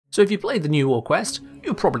So if you played the New War quest,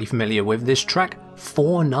 you're probably familiar with this track,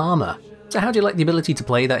 For Narmer. So how do you like the ability to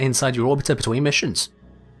play that inside your orbiter between missions?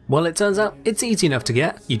 Well, it turns out it's easy enough to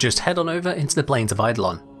get. You just head on over into the plains of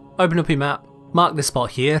Eidolon. Open up your map, mark this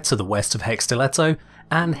spot here to the west of Hex Stiletto,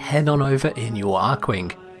 and head on over in your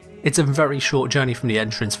Archwing. It's a very short journey from the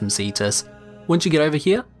entrance from Cetus. Once you get over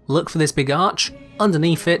here, look for this big arch.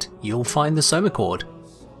 Underneath it, you'll find the somachord.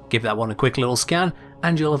 Give that one a quick little scan,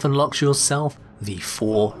 and you'll have unlocked yourself the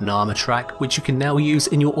For Narmer track, which you can now use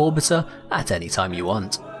in your orbiter at any time you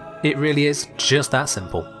want. It really is just that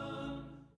simple.